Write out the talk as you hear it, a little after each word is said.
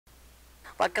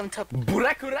Welcome to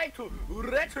Blacklight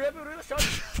Revolution.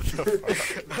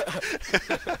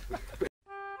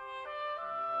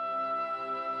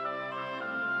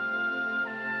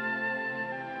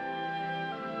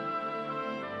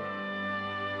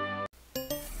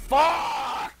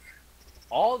 Fuck!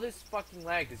 All this fucking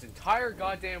lag, this entire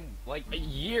goddamn, like, a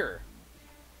year.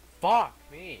 Fuck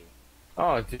me.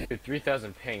 Oh, dude,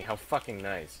 3000 ping, how fucking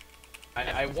nice.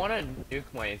 I want to nuke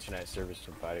my internet service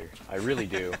provider. I really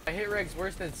do. My hit reg's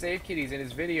worse than Save Kitties in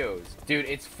his videos. Dude,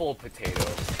 it's full potato.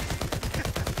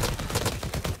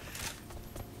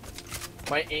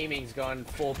 My aiming's gone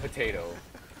full potato.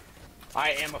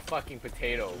 I am a fucking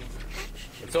potato.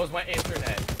 And so is my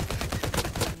internet.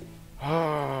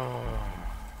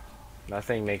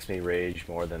 Nothing makes me rage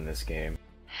more than this game.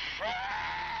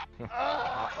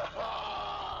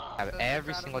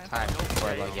 Every single time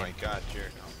before I log in. Oh my god,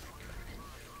 Jared.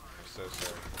 I'm so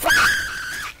sorry.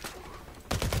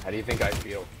 How do you think I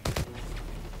feel?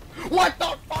 What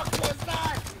the fuck was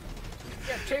that?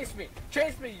 Yeah, chase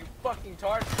me, you fucking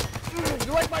tart.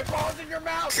 You like my balls in your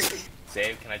mouth?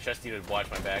 Save, can I trust you to watch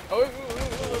my back? Oh,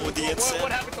 what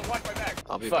happened to watch my back?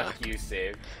 I'll be Fuck back. you,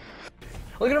 Save.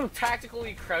 Look at him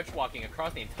tactically crouch walking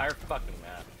across the entire fucking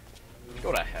map.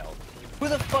 Go to hell. Who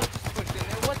the fuck just pushed in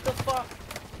there? What the fuck?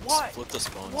 Why? Split the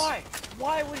spawns. Why?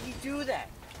 Why would he do that?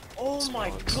 Oh Spawns. my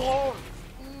god!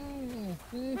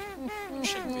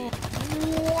 Should be.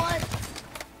 What?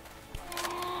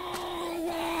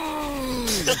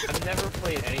 I've never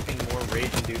played anything more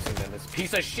rage-inducing than this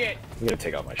piece of shit! I'm gonna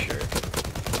take off my shirt.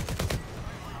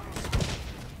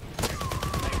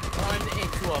 Run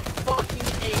into a fucking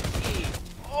AP!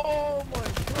 Oh my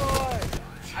god!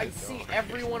 I see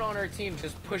everyone on our team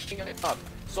just pushing it up.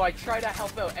 So I try to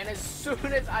help out, and as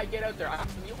soon as I get out there, I'm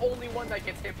the only one that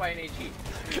gets hit by an HE.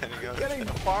 Getting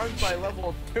farmed by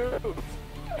level 2.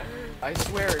 I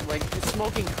swear, like,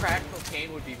 smoking crack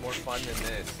cocaine would be more fun than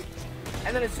this.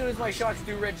 And then as soon as my shots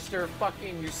do register,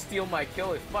 fucking you steal my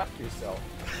kill, fuck yourself.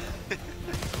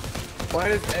 Why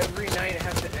does every night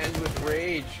have to end with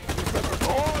rage?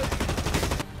 Oh!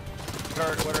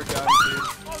 Kurt, what are guns, dude?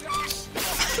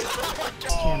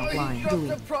 Channel blind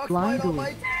gooey. Blind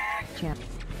gooey. Channel.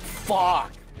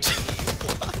 Fuck!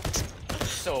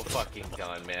 So fucking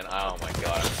done, man. Oh my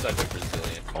god, I'm such a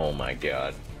Brazilian. Oh my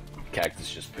god. Cactus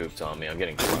just pooped on me. I'm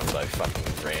getting crunked by fucking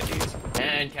Randy's.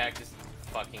 And Cactus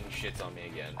fucking shits on me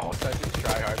again. Oh, such a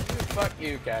tryhard. Fuck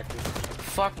you, Cactus.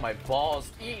 Fuck my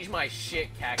balls. Eat my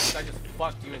shit, Cactus. I just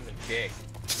fucked you in the dick.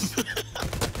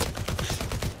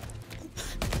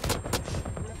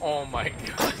 Oh my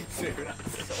god, dude. I'm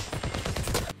so...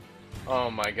 Oh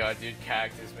my god, dude.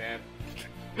 Cactus, man.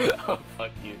 Oh,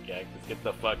 fuck you, Cactus. Get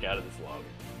the fuck out of this lobby.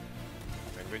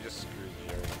 Maybe we just screwed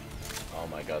Jared. Oh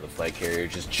my god, the flag carrier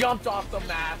just jumped off the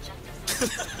map!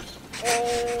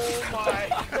 Oh my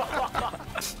god!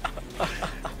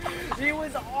 He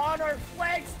was on our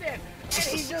flag stand, and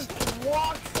he just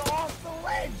walks off the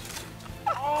ledge!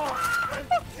 Oh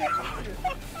god!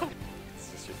 It's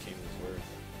just your team is worse.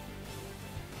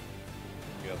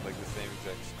 You got like the same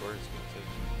exact scores, but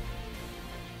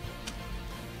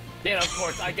Then of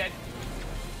course I get...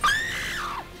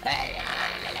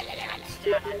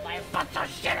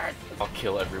 I'll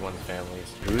kill everyone's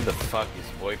families. Who the fuck is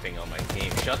VoIPing on my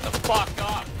team? Shut the fuck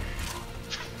up!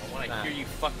 I wanna hear you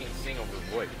fucking sing over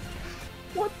VoIP.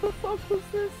 What the fuck was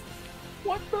this?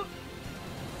 What the...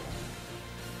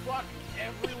 Fuck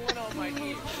everyone on my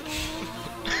team.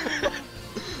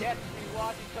 Yes, you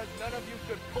lost because none of you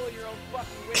could pull your own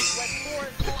fucking weight.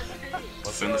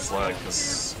 Let's end this lag,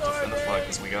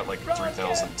 because we got like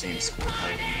 3,000 teams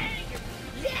playing.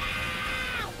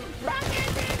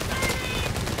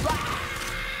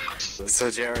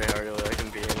 So Jerry, how are you liking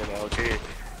being an LG?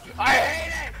 I hate